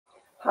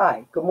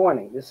Hi, good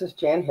morning. This is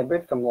Jan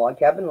Hibbert from Log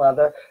Cabin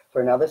Leather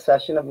for another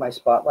session of my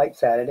Spotlight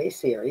Saturday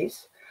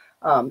series.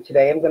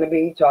 Today I'm going to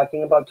be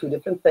talking about two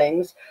different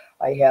things.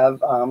 I have,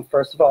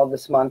 first of all,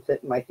 this month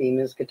my theme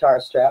is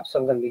guitar straps, so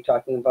I'm going to be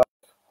talking about,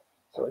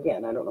 so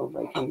again, I don't know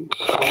if I can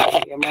show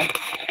the camera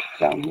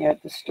down here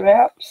at the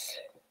straps.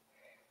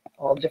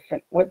 All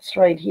different widths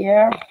right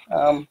here.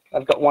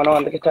 I've got one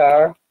on the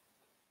guitar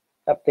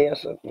up there,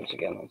 so once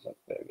again, that's not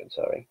very good,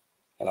 sorry.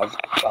 And I'll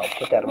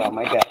put that around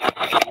my back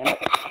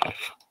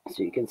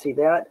so you can see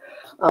that.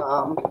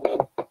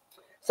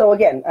 So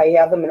again, I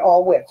have them in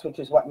all widths, which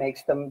is what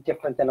makes them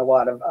different than a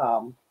lot of,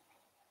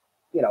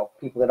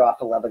 people that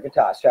offer leather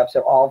guitar straps.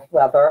 They're all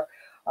leather.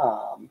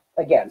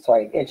 Again, so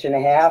I have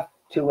 1.5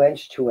 inch, 2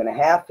 inch,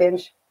 2.5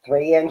 inch,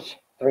 3 inch,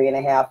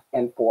 3.5,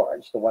 and 4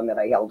 inch. The one that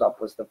I held up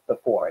was the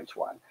 4 inch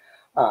one.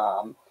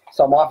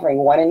 So I'm offering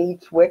one in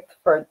each width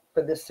for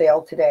this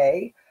sale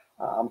today.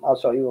 I'll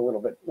show you a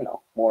little bit,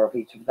 more of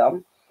each of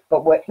them.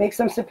 But what makes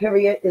them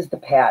superior is the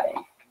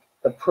padding.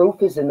 The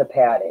proof is in the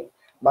padding.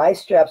 My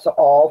straps are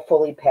all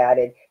fully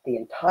padded, the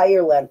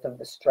entire length of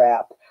the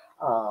strap.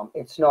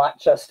 It's not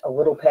just a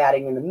little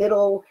padding in the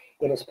middle.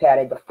 It is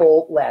padded the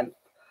full length.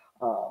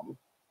 So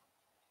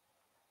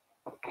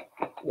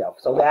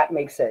that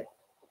makes it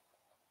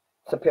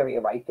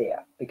superior right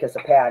there, because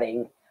the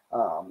padding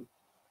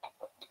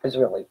is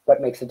really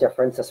what makes a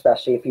difference,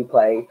 especially if you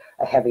play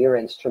a heavier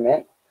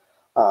instrument.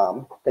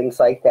 Things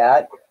like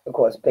that. Of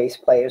course, bass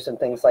players and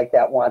things like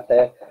that want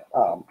the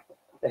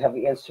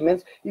heavy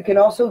instruments. You can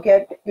also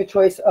get your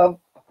choice of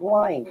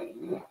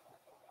lining.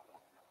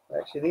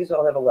 Actually, these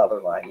all have a leather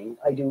lining.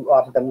 I do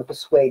offer them with a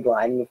suede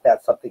lining if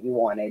that's something you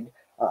wanted.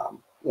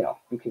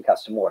 You can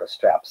custom order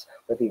straps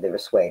with either a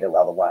suede or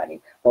leather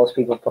lining. Most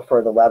people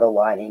prefer the leather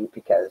lining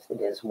because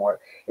it's more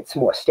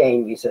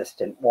stain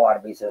resistant,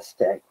 water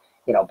resistant,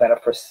 better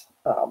for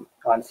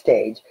on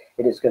stage.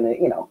 It is going to,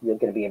 you're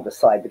going to be able to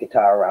slide the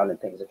guitar around and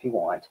things if you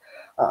want.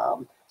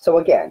 So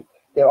again,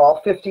 they're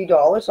all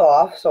 $50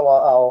 off.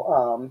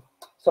 So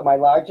so my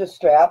largest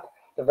strap,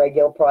 the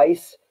regular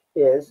price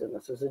is, and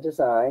this is a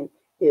design,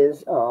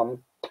 is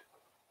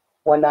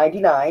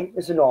 $199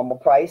 is the normal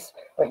price,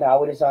 but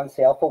now it is on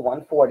sale for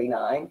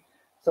 $149.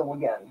 So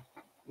again,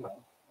 I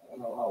don't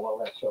know how well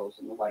that shows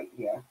in the light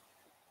here.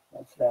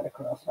 That's that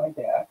across my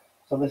back.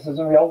 So this is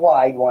a real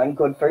wide one,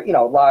 good for,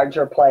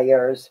 larger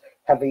players,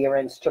 heavier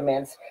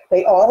instruments.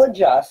 They all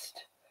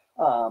adjust.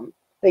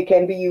 They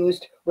can be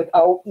used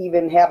without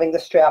even having the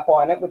strap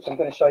on it, which I'm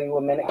going to show you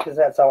in a minute because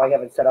that's how I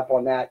have it set up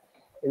on that,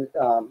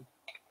 on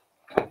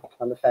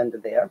the fender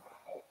there.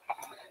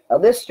 Now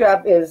this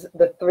strap is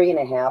the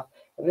 3.5,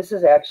 and this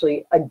is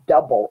actually a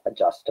double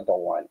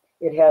adjustable one.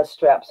 It has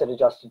straps that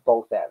adjust at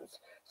both ends.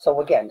 So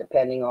again,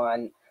 depending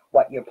on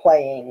what you're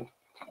playing,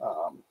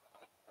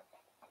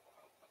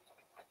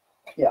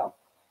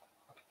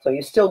 so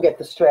you still get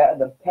the strap,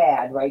 the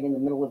pad right in the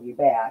middle of your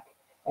back,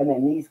 and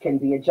then these can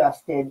be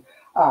adjusted.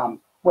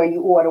 When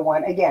you order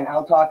one, again,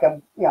 I'll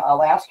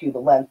ask you the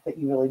length that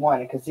you really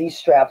want it, because these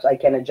straps I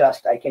can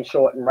adjust, I can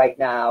shorten right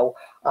now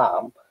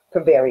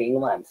for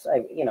varying lengths.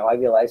 I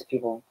realize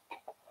people's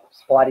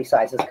body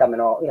sizes come in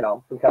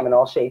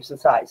all shapes and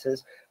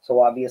sizes.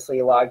 So obviously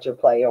a larger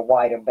player,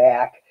 wider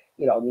back,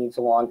 needs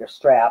a longer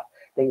strap,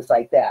 things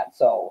like that.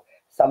 So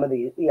some of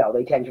these,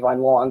 they tend to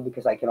run long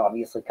because I can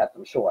obviously cut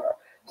them shorter.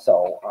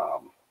 So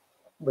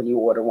when you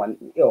order one,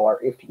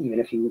 or even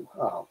if you,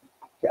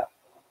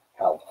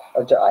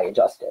 I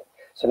adjust it.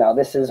 So now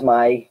this is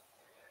my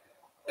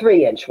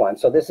 3-inch one.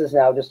 So this is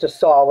now just a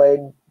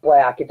solid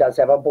black. It does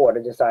have a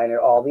border design.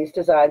 All these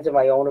designs are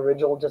my own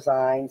original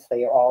designs.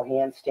 They are all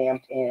hand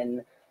stamped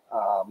in.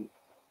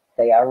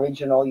 They are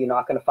original. You're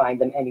not going to find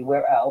them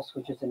anywhere else,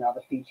 which is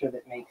another feature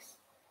that makes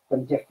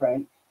them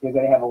different. You're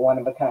going to have a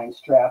one-of-a-kind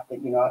strap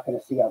that you're not going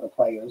to see other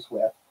players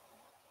with.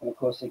 And of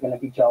course, they're going to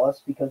be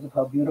jealous because of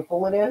how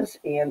beautiful it is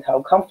and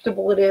how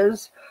comfortable it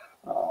is.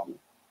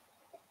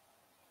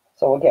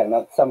 So again,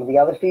 that's some of the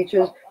other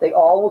features. They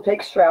all will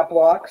take strap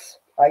locks.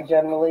 I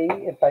generally,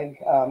 if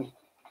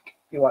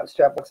you want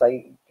strap locks,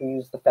 I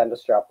use the Fender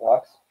strap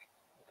locks,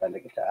 Fender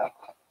guitar.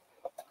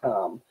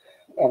 And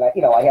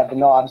I have the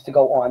knobs to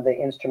go on the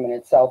instrument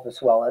itself,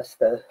 as well as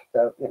the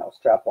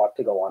strap lock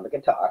to go on the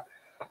guitar,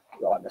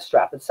 on the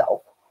strap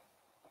itself.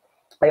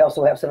 I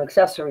also have some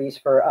accessories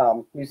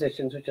for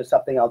musicians, which is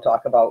something I'll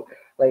talk about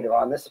later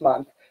on this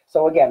month.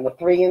 So again, the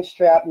 3-inch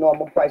strap,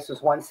 normal price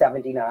is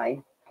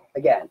 $179.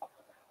 Again,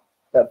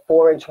 the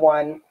 4-inch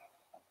one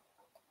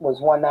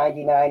was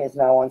 $199, is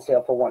now on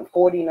sale for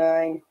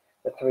 $149.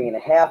 The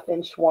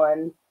 3.5-inch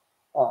one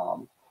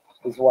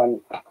is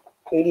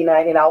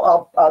 $189, and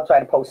I'll try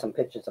to post some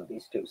pictures of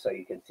these two so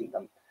you can see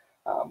them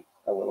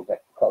a little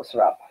bit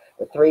closer up.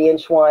 The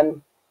 3-inch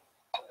one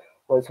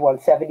was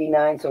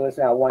 $179, so it's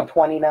now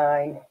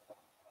 $129.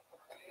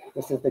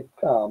 This is the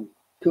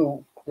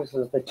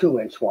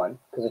 2-inch one,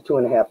 because the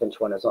 2.5-inch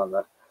one is on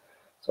the.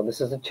 So this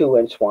is the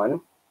 2-inch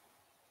one.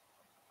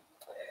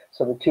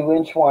 So the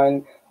 2-inch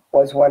one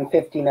was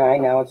 $159.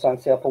 Now it's on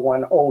sale for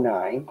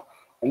 $109.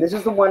 And this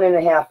is the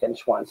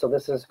 1.5-inch one, so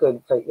this is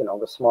good for, you know,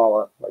 the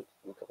smaller, like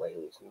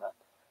ukuleles and that.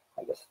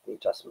 I guess the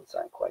adjustments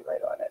aren't quite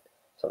right on it.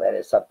 So that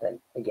is something,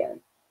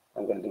 again,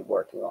 I'm going to be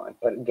working on.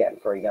 But again,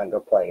 for a younger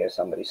player,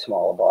 somebody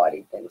smaller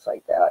body, things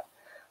like that,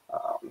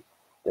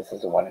 this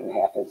is a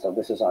 1.5-inch, so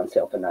this is on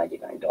sale for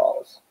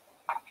 $99.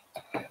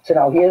 So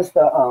now here's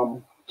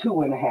the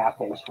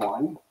 2.5-inch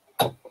one,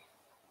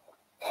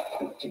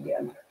 which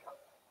again,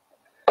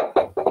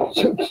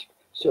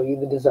 show you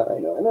the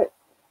design on it.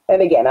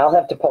 And again, I'll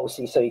have to post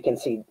these so you can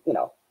see, you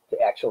know, the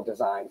actual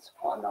designs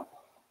on them.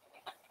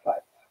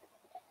 But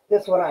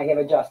this one I have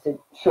adjusted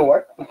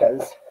short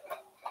because,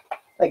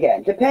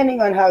 again,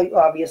 depending on how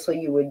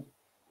obviously you would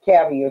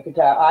carry your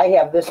guitar, I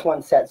have this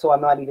one set so I'm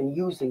not even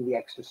using the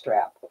extra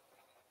strap.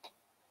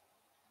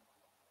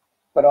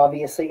 But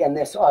obviously, and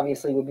this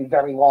obviously would be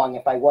very long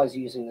if I was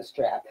using the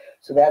strap.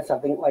 So that's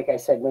something, like I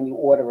said, when you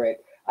order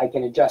it, I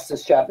can adjust the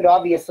strap. But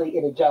obviously,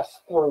 it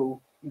adjusts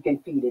through. You can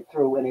feed it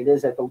through, and it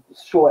is at the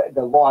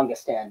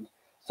longest end.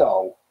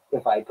 So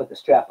if I put the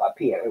strap up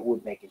here, it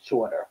would make it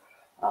shorter.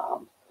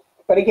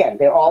 But again,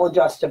 they're all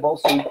adjustable,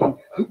 so you can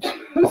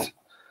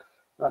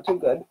not too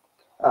good.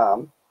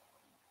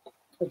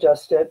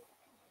 Adjust it,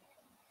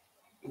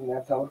 and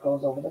that's how it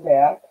goes over the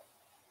back.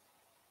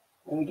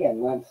 And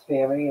again, that's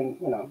very, and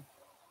you know,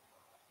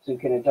 so you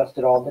can adjust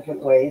it all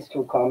different ways to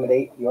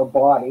accommodate your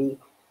body,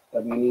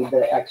 whether you need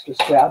the extra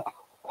strap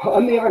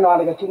on there or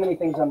not. I got too many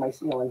things on my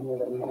ceiling here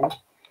that we have.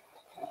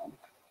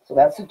 So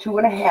that's a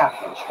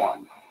 2.5-inch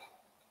one.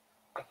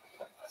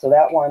 So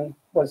that one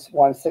was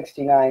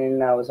 $169 and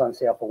now is on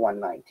sale for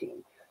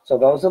 $119. So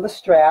those are the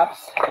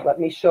straps. Let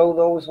me show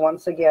those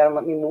once again.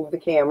 Let me move the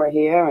camera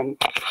here, and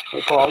I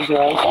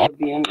apologize for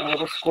being a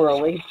little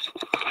squirrely.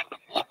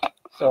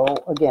 So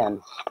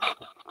again,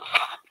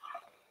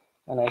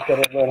 and I've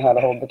got to learn how to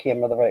hold the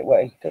camera the right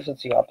way because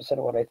it's the opposite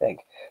of what I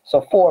think.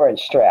 So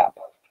 4-inch strap.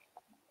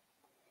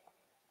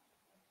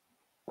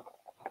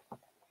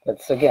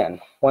 That's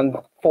again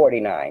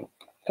 $149.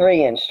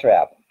 3-inch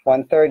strap,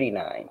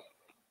 $139.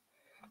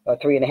 A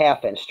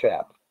 3.5-inch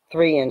strap.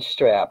 3-inch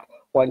strap,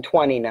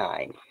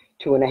 $129.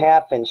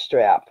 2.5-inch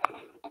strap.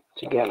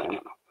 Which again, I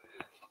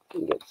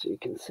can get so you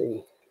can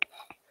see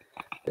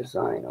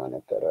design on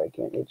it better. I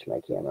can't reach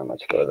my camera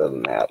much further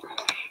than that.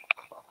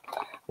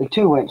 The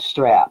 2-inch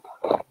strap,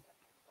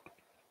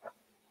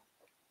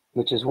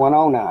 which is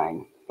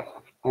 $109,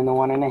 and the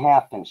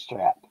 1.5-inch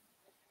strap,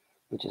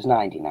 which is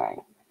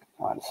 $99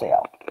 on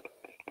sale.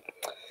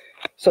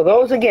 So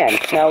those again.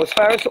 Now, as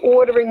far as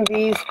ordering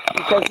these,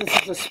 because this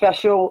is a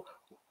special,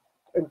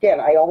 again,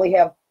 I only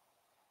have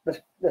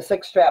the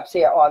 6 straps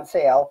here on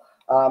sale.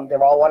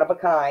 They're all one of a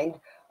kind.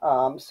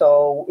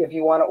 So if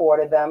you want to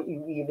order them,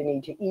 you either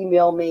need to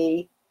email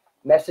me,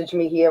 message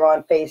me here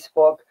on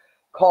Facebook,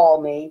 call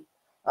me,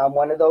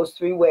 one of those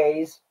 3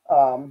 ways.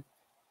 And,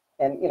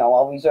 you know,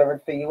 I'll reserve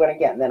it for you. And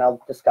again, then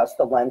I'll discuss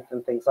the length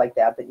and things like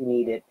that you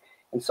need it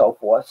and so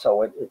forth.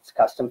 So it's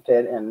custom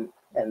fit and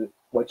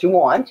what you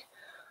want.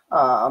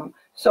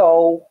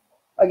 So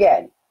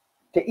again,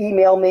 to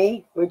email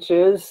me, which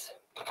is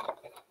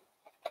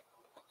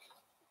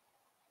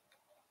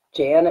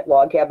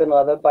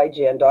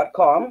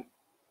jan@logcabinleatherbyjan.com.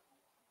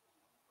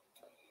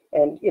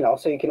 And, you know,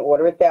 so you can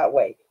order it that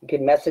way. You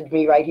can message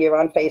me right here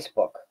on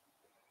Facebook.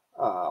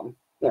 You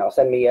know,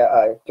 send me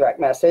a direct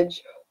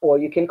message, or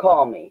you can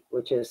call me,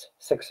 which is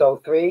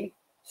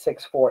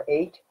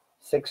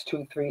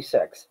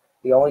 603-648-6236.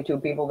 The only 2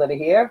 people that are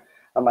here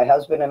are my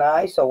husband and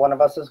I, so one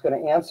of us is going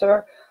to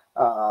answer.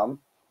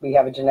 We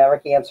have a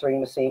generic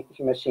answering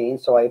machine,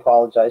 so I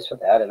apologize for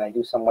that, and I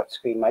do somewhat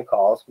screen my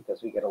calls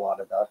because we get a lot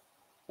of the,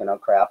 you know,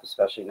 crap,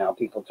 especially now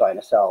people trying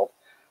to sell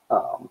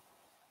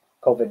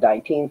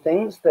COVID-19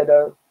 things that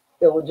are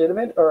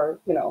illegitimate or,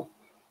 you know,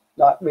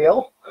 not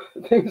real,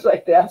 things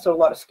like that. So a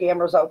lot of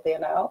scammers out there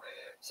now.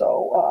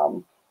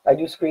 So I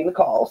do screen the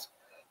calls,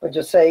 but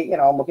just say, you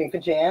know, I'm looking for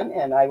Jan,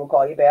 and I will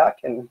call you back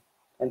and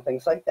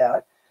things like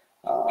that.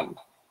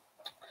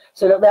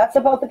 So that's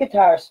about the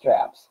guitar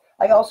straps.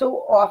 I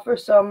also offer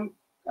some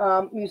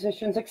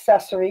musicians'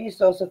 accessories.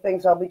 Those are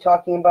things I'll be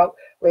talking about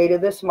later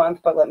this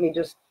month, but let me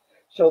just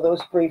show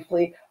those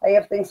briefly. I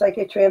have things like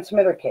a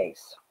transmitter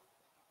case.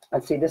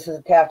 And see, this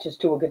attaches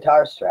to a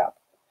guitar strap.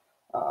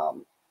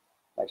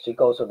 Actually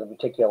goes with a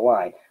particular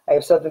line. I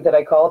have something that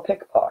I call a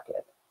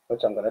pickpocket,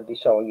 which I'm going to be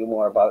showing you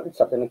more about. It's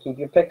something to keep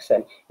your picks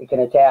in. It can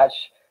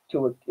attach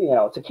to a, you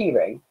know, it's a key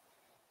ring.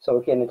 So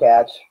it can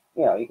attach,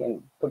 you know, you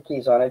can put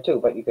keys on it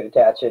too, but you can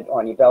attach it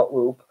on your belt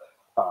loop.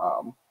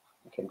 You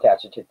can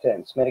attach it to the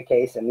transmitter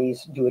case, and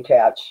these do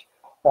attach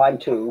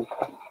onto,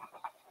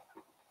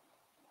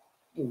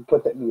 you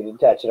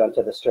attach it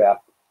onto the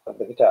strap of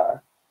the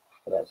guitar.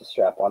 It has a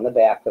strap on the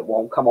back that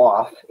won't come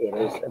off. It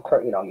is,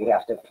 you know, you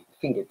have to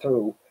feed it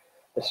through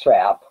the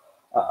strap.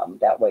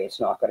 That way it's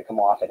not going to come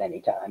off at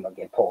any time or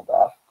get pulled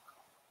off.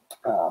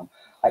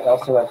 I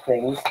also have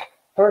things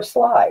for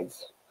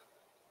slides.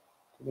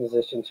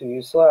 Musicians who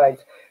use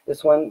slides.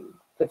 This one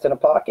fits in a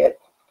pocket,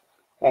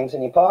 hangs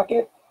in your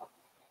pocket.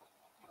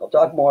 I'll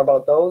talk more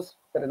about those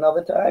at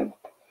another time.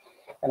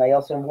 And I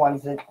also have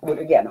ones that would,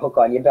 again, hook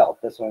on your belt.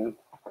 This one,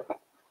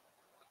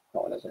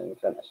 no one isn't even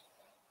finished.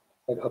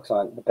 It hooks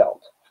on the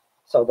belt.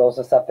 So those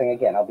are something,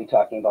 again, I'll be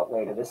talking about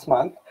later this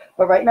month.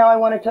 But right now I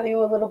want to tell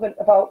you a little bit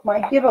about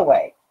my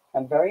giveaway.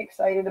 I'm very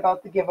excited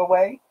about the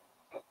giveaway.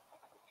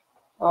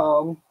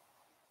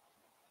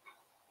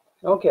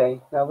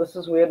 Okay, now this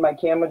is weird. My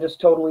camera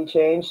just totally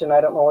changed, and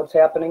I don't know what's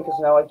happening because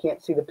now I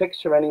can't see the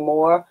picture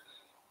anymore.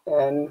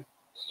 And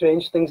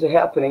strange things are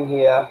happening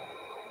here.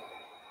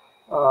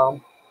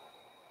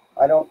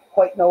 I don't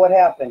quite know what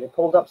happened. It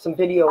pulled up some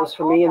videos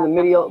for me in the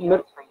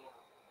middle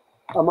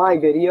of my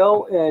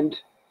video, and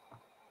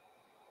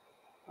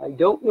I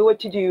don't know what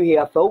to do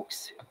here,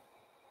 folks.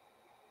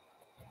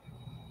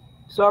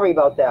 Sorry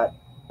about that.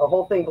 The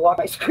whole thing blocked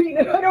my screen,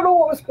 and I don't know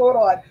what was going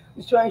on. It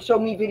was trying to show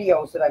me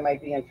videos that I might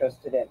be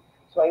interested in.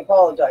 So I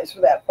apologize for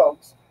that,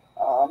 folks.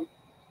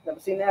 Never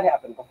seen that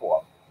happen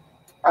before.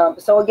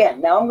 So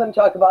again, now I'm going to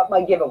talk about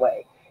my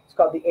giveaway. It's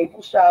called the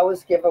April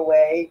Showers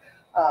giveaway.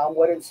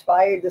 What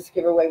inspired this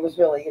giveaway was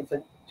really, it's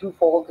a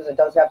twofold because it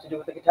does have to do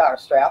with the guitar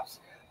straps,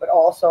 but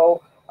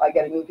also I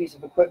got a new piece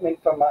of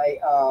equipment from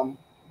my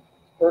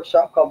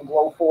workshop called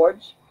Glow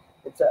Forge.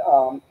 It's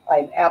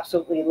I'm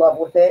absolutely in love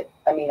with it.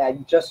 I mean, I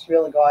just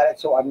really got it,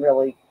 so I'm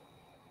really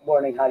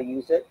learning how to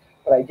use it.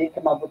 But I did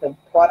come up with a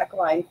product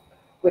line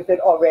with it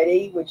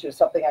already, which is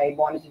something I had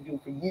wanted to do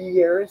for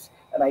years,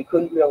 and I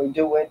couldn't really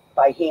do it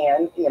by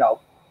hand, you know,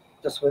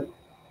 just with,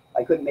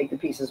 I couldn't make the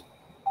pieces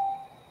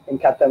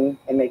and cut them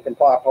and make them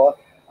proper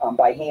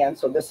by hand.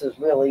 So this is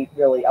really,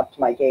 really up to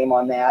my game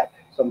on that.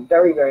 So I'm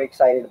very, very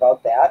excited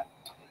about that.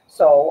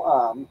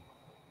 So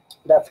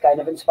that's kind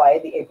of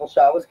inspired the April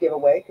Showers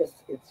giveaway because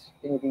it's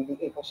going to be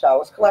the April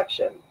Showers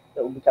collection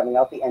that will be coming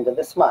out the end of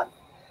this month.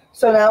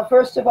 So now,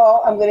 first of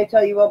all, I'm going to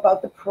tell you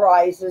about the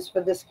prizes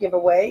for this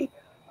giveaway.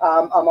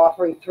 I'm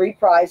offering 3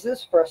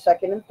 prizes, first,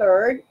 second, and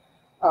third.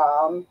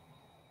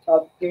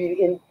 I'll give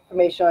you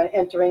information on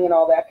entering and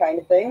all that kind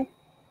of thing.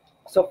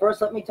 So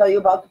first, let me tell you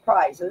about the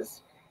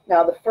prizes.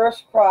 Now, the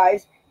first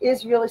prize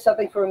is really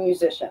something for a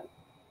musician.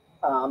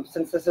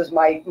 Since this is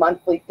my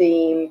monthly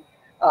theme,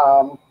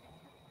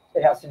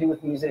 it has to do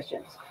with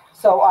musicians.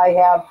 So I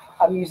have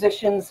a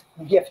musician's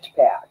gift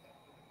pack.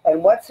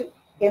 And what's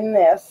in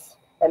this,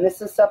 and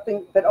this is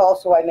something that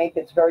also I make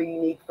that's very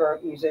unique for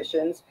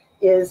musicians,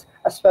 is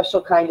a special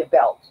kind of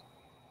belt.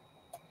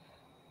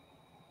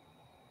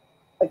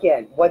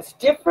 Again, what's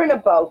different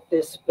about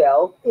this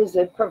belt is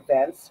it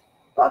prevents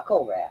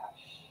buckle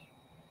rash.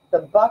 The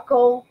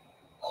buckle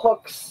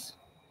hooks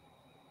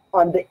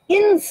on the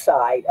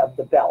inside of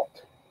the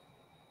belt.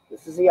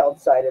 This is the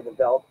outside of the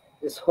belt.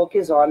 This hook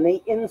is on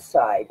the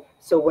inside.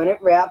 So when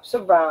it wraps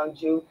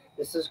around you,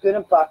 this is going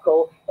to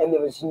buckle, and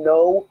there is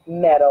no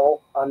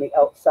metal on the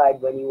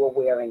outside when you are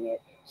wearing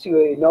it. So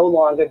you're no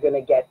longer going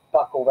to get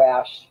buckle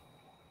rash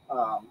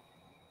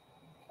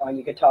on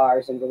your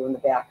guitars and go in the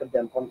back of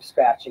them from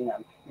scratching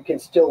them. You can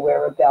still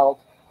wear a belt.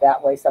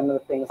 That way, some of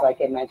the things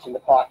like I mentioned, the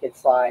pocket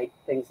slide,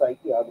 things like,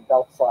 you know, the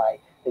belt slide,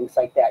 things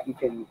like that, you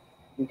can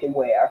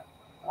wear.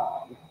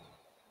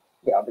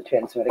 You know, the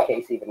transmitter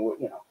case, even,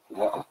 you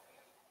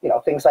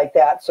know, things like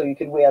that, so you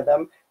can wear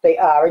them. They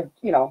are,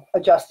 you know,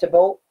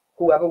 adjustable.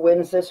 Whoever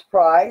wins this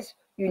prize,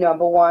 you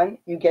number one,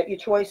 you get your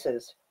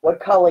choices. What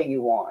color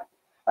you want.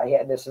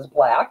 This is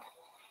black.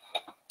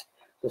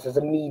 This is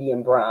a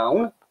medium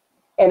brown.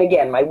 And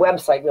again, my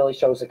website really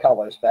shows the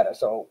colors better,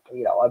 so,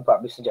 you know, I'd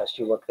probably suggest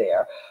you look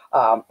there.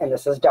 And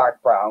this is dark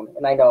brown.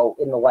 And I know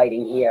in the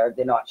lighting here,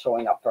 they're not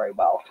showing up very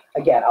well.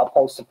 Again, I'll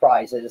post the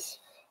prizes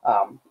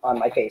on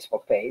my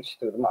Facebook page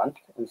through the month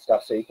and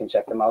stuff, so you can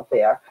check them out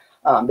there.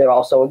 They're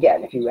also,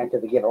 again, if you enter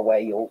the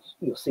giveaway, you'll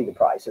see the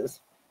prizes.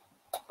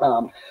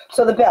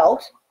 So the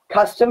belt,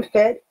 custom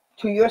fit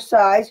to your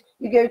size.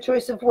 You get a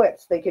choice of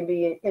widths. They can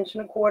be 1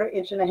 1/4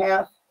 inches,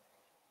 1.5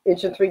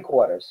 inches, 1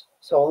 3/4.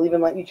 So I'll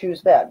even let you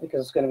choose that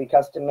because it's going to be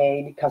custom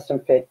made, custom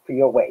fit for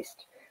your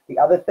waist. The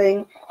other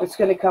thing that's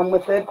going to come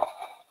with it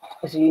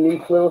is a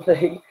unique little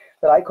thing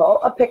that I call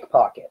a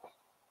pickpocket.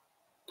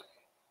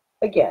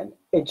 Again,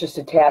 it just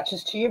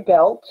attaches to your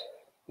belt.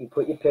 You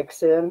put your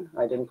picks in.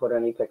 I didn't put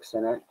any picks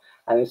in it.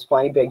 And it's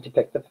plenty big to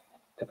put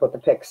the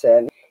picks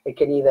in. It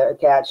can either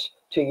attach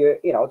to your,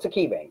 you know, it's a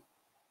key ring.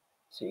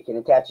 So you can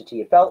attach it to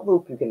your belt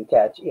loop. You can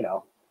attach, you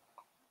know,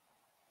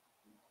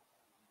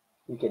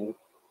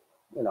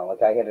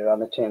 like I had it on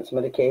the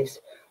transmitter case,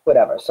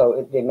 whatever.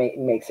 So it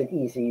makes it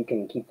easy. You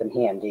can keep them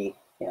handy,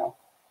 you know.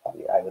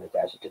 I would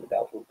attach it to the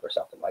belt loop or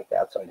something like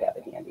that, so I'd have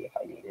it handy if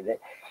I needed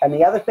it. And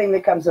the other thing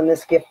that comes in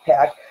this gift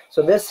pack,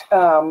 so this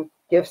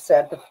gift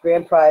set, the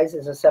grand prize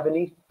is a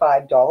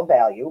 $75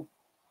 value.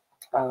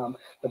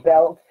 The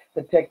belt,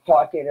 the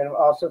pickpocket, and I'm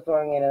also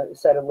throwing in a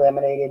set of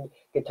laminated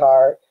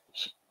guitar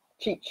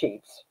cheat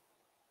sheets.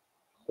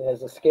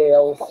 There's the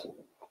scales.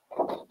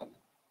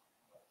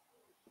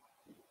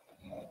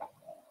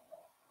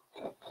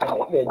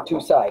 They're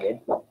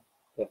two-sided. You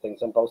have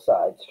things on both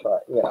sides,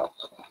 you know.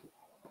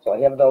 So I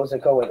have those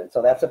that go with it.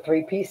 So that's a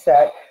 3-piece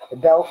set: the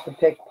belt, the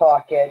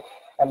pickpocket,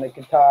 and the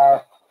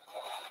guitar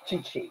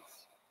cheat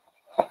sheets.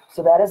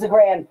 So that is a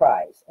grand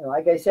prize. And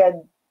like I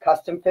said,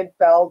 custom fit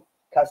belt,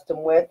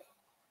 custom width,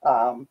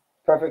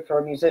 perfect for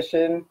a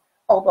musician,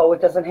 although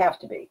it doesn't have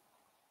to be.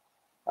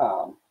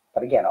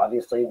 But again,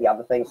 obviously the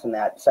other things in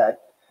that set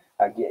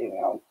are, you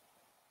know,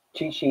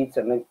 cheat sheets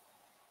and the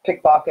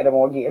pickpocket are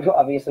more geared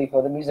obviously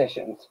for the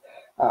musicians.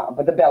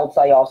 But the belts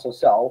I also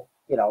sell,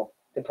 you know,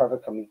 they're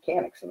perfect for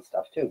mechanics and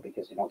stuff too,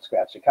 because you don't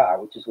scratch your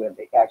car, which is where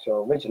the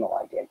actual original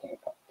idea came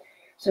from.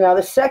 So now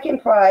the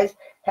second prize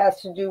has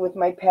to do with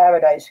my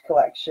Paradise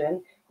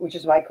collection, which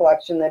is my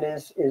collection that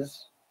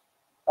is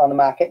on the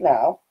market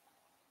now.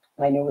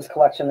 My newest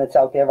collection that's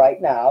out there right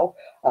now,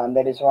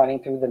 that is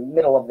running through the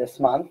middle of this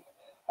month.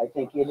 I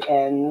think it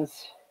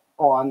ends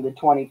on the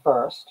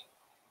 21st.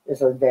 Is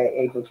the day,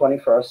 April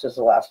 21st is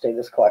the last day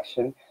this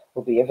collection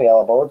will be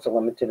available. It's a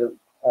limited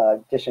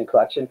edition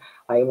collection.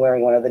 I am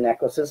wearing one of the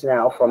necklaces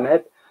now from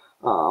it.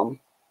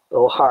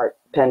 Little heart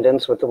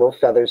pendants with the little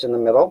feathers in the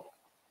middle.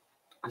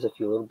 There's a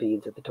few little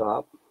beads at the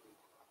top.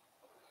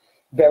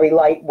 Very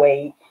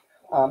lightweight.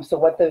 So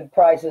what the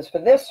price is for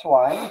this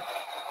one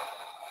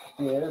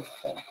is,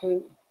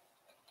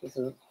 this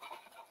is the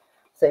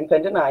same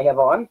pendant I have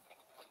on.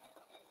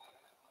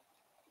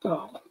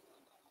 Oh.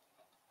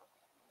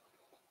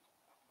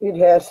 It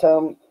has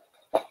some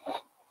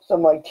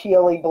like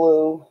tealy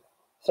blue,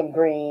 some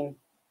green,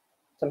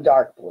 some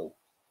dark blue.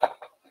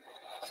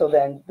 So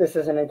then this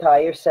is an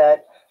entire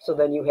set. So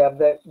then you have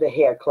the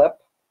hair clip.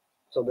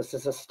 So this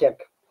is a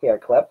stick hair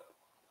clip,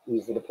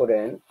 easy to put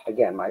in.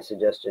 Again, my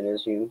suggestion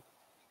is you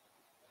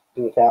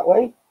do it that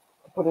way.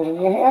 Put it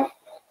in your hair.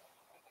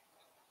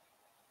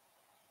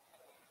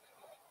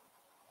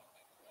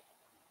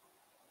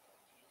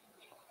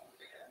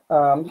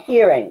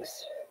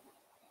 Earrings.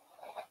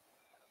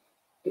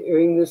 The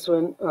earrings, this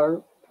one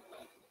are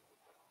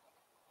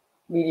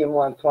medium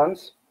length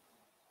ones.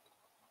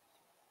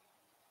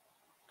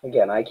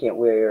 Again, I can't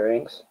wear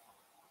earrings.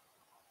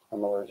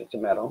 I'm allergic to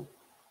metal.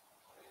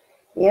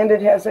 And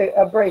it has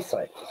a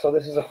bracelet. So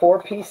this is a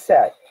 4-piece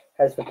set.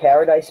 Has the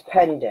Paradise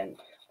pendant,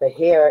 the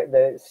hair,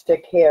 the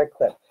stick hair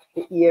clip,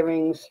 the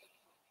earrings,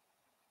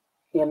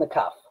 and the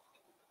cuff.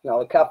 Now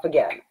the cuff,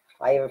 again,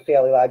 I have a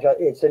fairly large,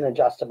 it's an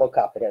adjustable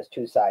cuff. It has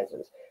 2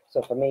 sizes.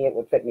 So for me, it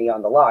would fit me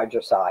on the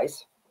larger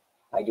size.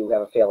 I do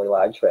have a fairly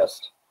large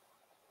wrist.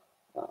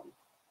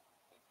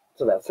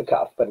 So that's the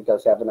cuff, but it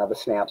does have another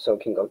snap so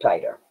it can go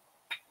tighter.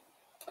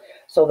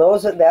 So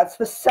that's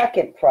the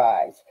second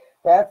prize.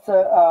 That's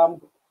a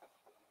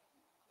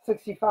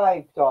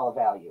 $65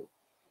 value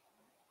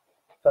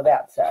for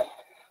that set.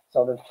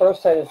 So the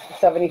first set is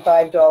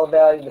 $75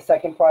 value, the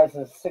second prize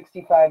is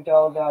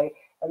 $65 value,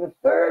 and the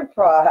third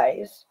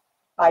prize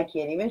I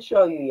can't even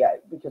show you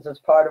yet because it's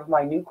part of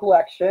my new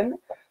collection,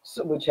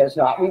 which has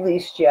not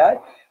released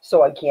yet,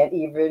 so I can't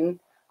even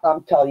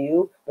tell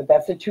you, but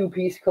that's a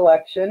 2-piece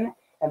collection,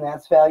 and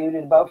that's valued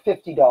at about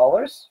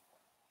 $50.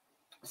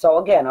 So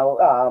again,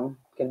 I'm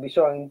going to be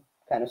showing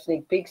kind of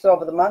sneak peeks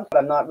over the month, but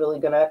I'm not really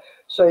going to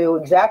show you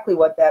exactly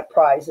what that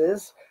prize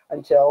is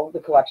until the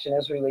collection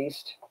is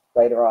released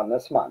later on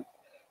this month.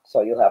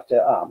 So you'll have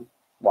to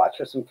watch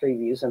for some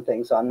previews and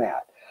things on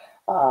that.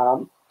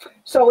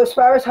 So as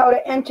far as how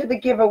to enter the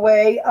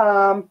giveaway,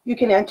 you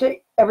can enter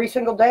every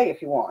single day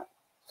if you want.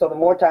 So the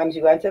more times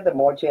you enter, the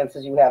more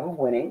chances you have of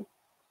winning.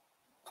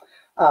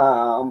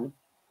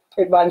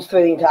 It runs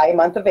through the entire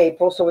month of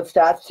April, so it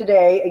starts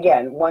today.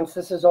 Again, once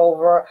this is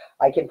over,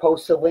 I can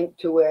post a link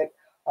to it,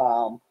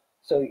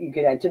 so you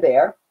can enter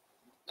there.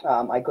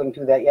 I couldn't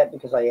do that yet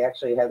because I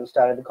actually hadn't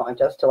started the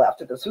contest till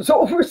after this was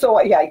over, so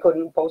I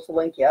couldn't post the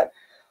link yet.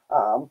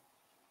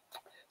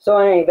 So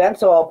in any event,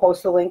 so I'll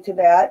post the link to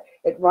that.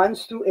 It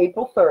runs through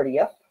April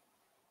 30th.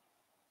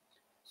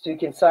 So you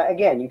can sign,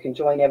 again, you can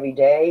join every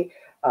day.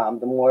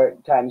 The more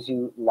times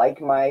you like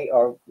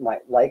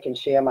like and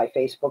share my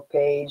Facebook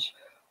page,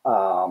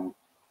 follow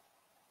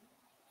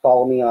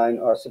me on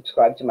or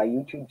subscribe to my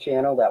YouTube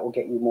channel, that will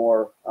get you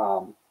more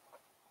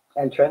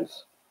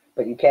entrants,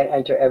 but you can't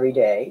enter every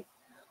day.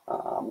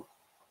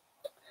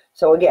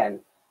 So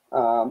again,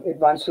 it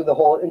runs through the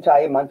whole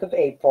entire month of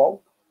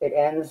April. It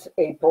ends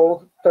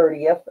April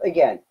 30th,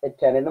 again, at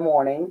 10 in the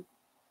morning.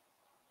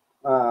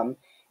 And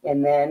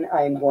then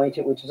I'm going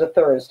to, which is a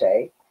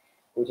Thursday,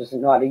 which is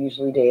not a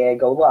usually day I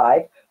go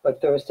live,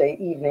 but Thursday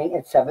evening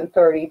at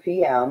 7:30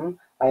 p.m.,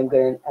 I'm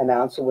going to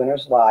announce the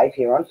winners live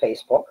here on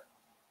Facebook.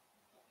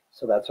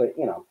 So that's what,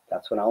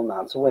 that's when I'll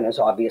announce the winners.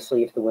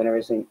 Obviously, if the winner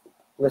isn't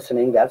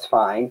listening, that's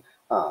fine.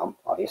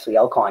 Obviously,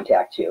 I'll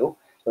contact you.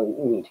 So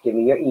you need to give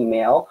me your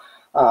email.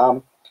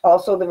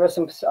 Also, there are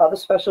some other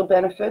special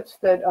benefits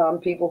that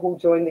people who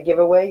join the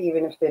giveaway,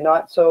 even if they're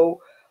not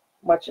so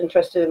much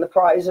interested in the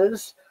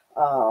prizes,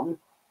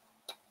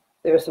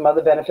 there are some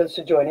other benefits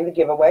to joining the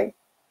giveaway.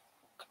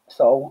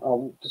 So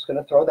I'm just going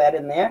to throw that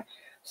in there.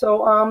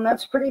 So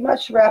that's pretty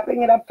much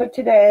wrapping it up for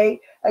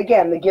today.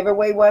 Again, the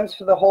giveaway ones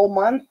for the whole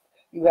month.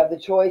 You have the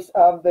choice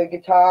of the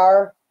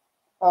guitar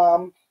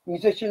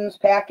musicians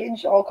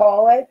package, I'll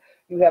call it.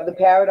 You have the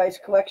Paradise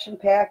Collection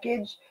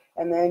package.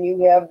 And then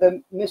you have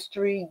the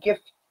mystery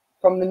gift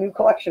from the new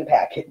collection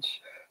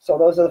package. So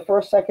those are the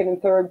first, second,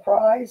 and third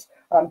prize.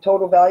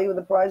 Total value of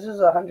the prizes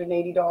is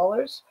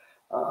 $180.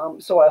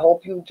 So I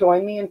hope you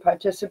join me and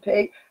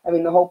participate. I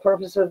mean, the whole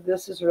purpose of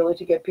this is really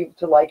to get people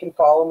to like and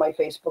follow my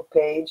Facebook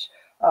page.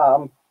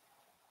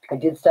 I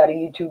did start a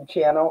YouTube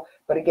channel,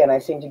 but again, I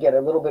seem to get a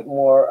little bit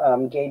more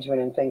engagement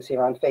and things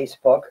here on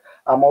Facebook.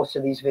 Most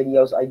of these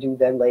videos I do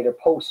then later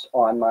post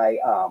on my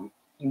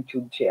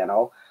YouTube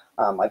channel.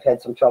 I've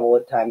had some trouble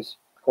at times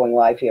going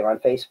live here on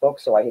Facebook,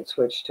 so I had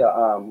switched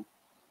to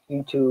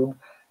YouTube.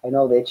 I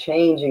know they're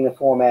changing the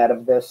format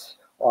of this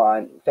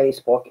on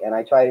Facebook, and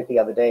I tried it the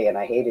other day, and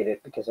I hated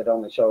it because it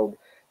only showed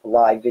the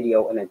live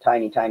video in a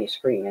tiny, tiny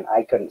screen, and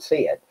I couldn't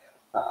see it.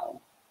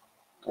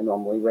 I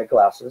normally wear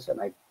glasses, and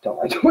I don't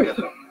like to wear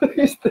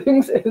these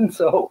things, and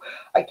so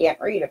I can't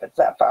read if it's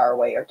that far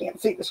away or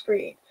can't see the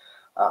screen.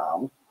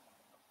 So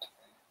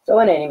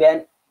in any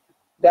event,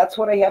 that's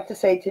what I have to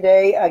say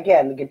today.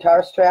 Again, the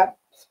guitar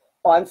straps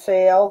on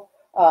sale,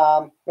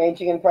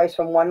 ranging in price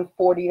from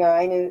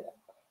 $149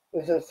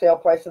 is the sale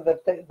price of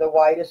the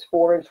widest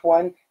 4-inch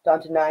one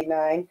down to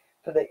 $99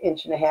 for the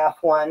 1.5-inch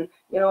one.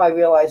 You know, I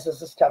realize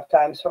this is tough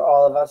times for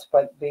all of us,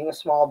 but being a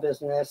small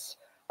business,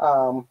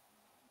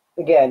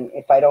 again,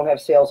 if I don't have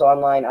sales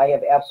online, I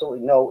have absolutely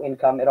no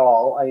income at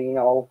all. You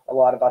know, a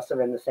lot of us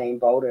are in the same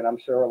boat, and I'm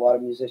sure a lot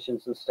of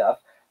musicians and stuff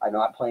are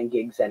not playing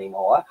gigs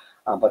anymore.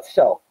 But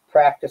still,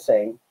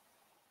 practicing,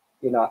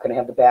 you're not going to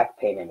have the back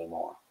pain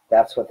anymore.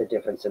 That's what the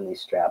difference in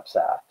these straps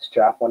are.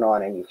 Strap one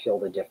on and you feel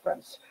the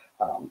difference.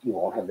 You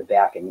won't have the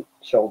back and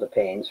shoulder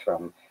pains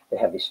from the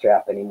heavy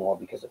strap anymore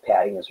because the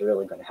padding is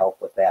really going to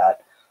help with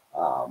that.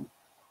 You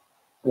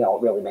know,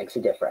 it really makes a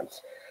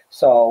difference.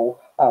 So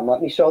let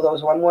me show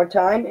those one more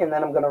time, and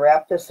then I'm going to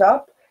wrap this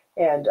up.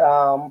 And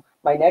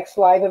my next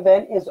live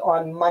event is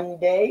on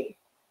Monday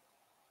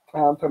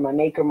for my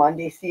Maker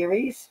Monday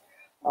series.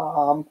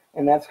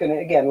 And that's going to,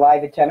 again,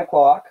 live at 10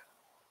 o'clock.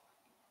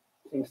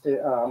 Seems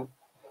to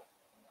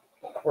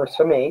works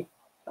for me.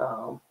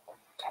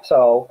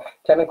 So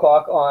 10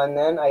 o'clock on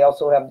then. I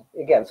also have,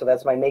 again, so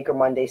that's my Maker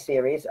Monday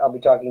series. I'll be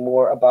talking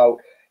more about,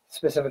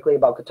 specifically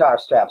about guitar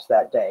straps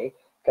that day,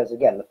 because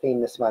again, the theme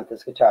this month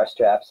is guitar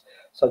straps.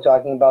 So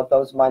talking about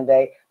those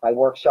Monday. My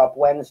workshop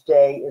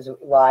Wednesday is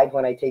live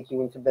when I take you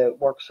into the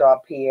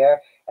workshop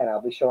here, and I'll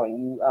be showing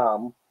you,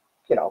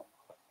 you know,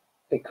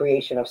 the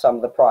creation of some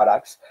of the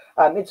products.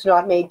 It's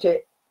not made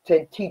to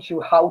teach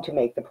you how to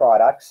make the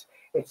products.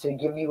 It's to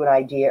give you an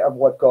idea of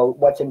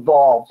what's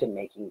involved in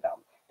making them.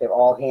 They're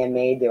all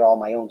handmade. They're all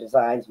my own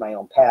designs, my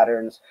own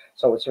patterns.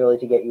 So it's really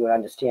to get you an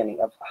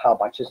understanding of how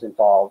much is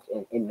involved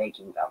in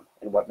making them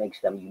and what makes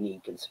them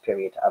unique and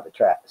superior to other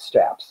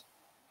straps.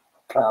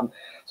 So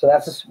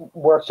that's this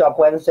workshop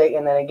Wednesday.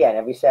 And then again,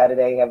 every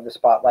Saturday, I have the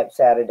Spotlight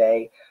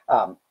Saturday.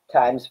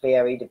 Times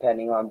vary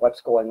depending on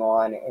what's going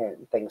on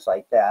and things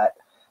like that.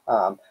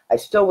 I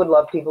still would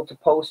love people to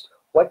post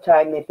what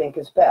time they think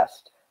is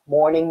best.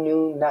 Morning,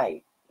 noon,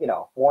 night. You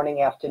know,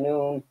 morning,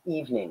 afternoon,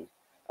 evening.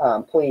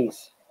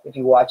 Please, if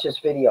you watch this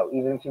video,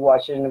 even if you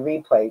watch it in a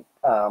replay,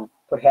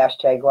 put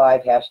hashtag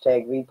live,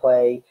 hashtag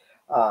replay.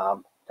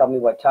 Tell me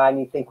what time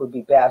you think would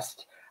be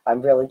best.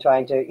 I'm really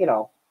trying to, you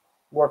know,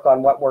 work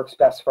on what works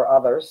best for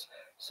others.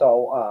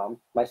 So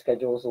my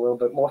schedule is a little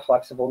bit more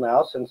flexible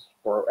now since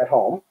we're at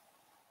home.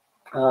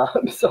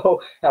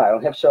 So I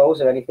don't have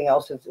shows or anything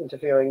else that's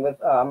interfering with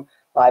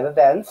live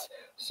events.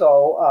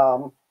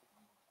 So,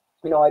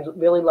 you know, I'd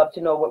really love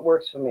to know what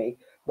works for me,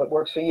 what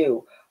works for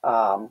you.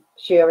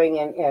 Sharing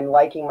and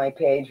liking my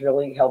page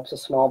really helps a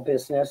small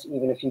business,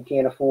 even if you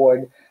can't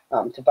afford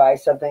to buy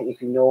something.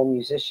 If you know a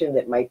musician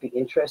that might be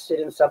interested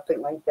in something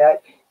like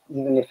that,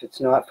 even if it's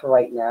not for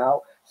right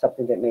now,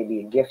 something that may be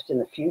a gift in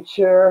the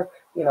future,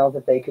 you know,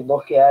 that they could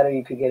look at, or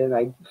you could get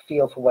an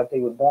feel for what they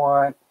would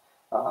want.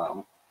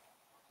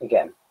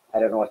 Again, I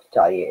don't know what to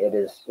tell you. It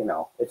is, you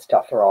know, it's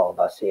tough for all of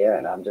us here,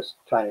 and I'm just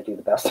trying to do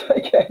the best I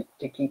can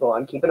to keep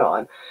on keeping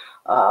on.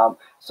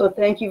 So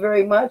thank you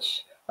very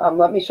much.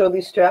 Let me show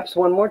these straps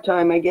one more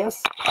time, I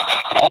guess.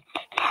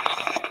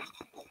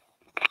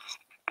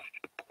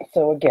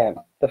 So again,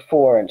 the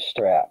 4-inch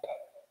strap,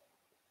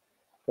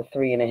 the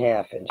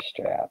 3.5-inch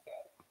strap,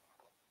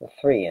 the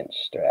 3-inch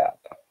strap.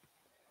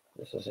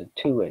 This is a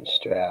 2-inch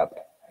strap,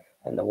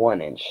 and the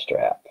 1-inch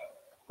strap.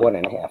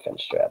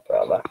 1.5-inch strap,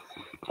 rather.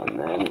 And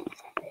then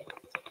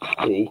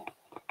the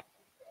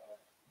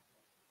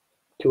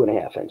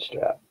 2.5-inch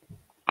strap.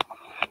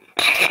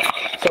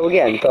 So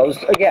again, those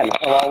are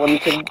all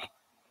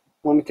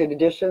limited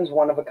editions,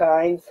 one of a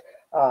kinds.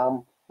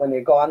 When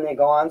they're gone, they're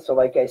gone. So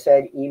like I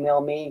said,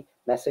 email me,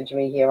 message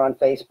me here on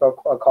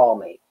Facebook, or call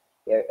me.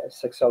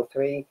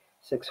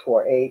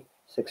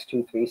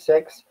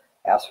 603-648-6236.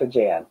 Ask for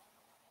Jan.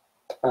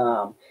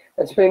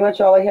 That's pretty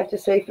much all I have to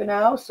say for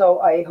now. So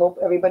I hope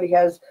everybody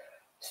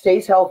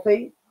stays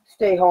healthy,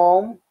 stay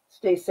home,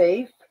 stay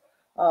safe.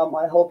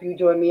 I hope you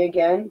join me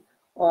again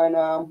on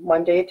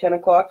Monday at 10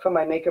 o'clock for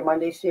my Maker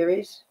Monday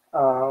series.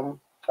 I'll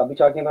be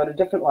talking about a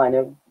different line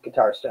of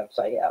guitar straps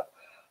I have.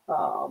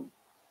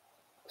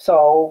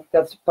 So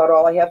that's about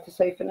all I have to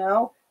say for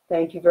now.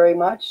 Thank you very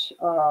much.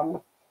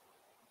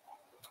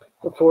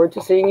 look forward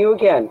to seeing you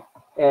again.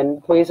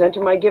 And please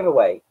enter my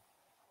giveaway.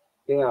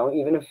 You know,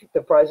 even if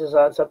the prizes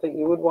aren't something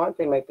you would want,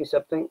 they might be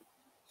something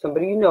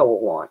somebody you know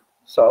will want.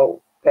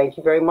 So thank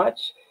you very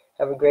much.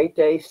 Have a great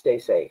day. Stay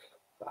safe.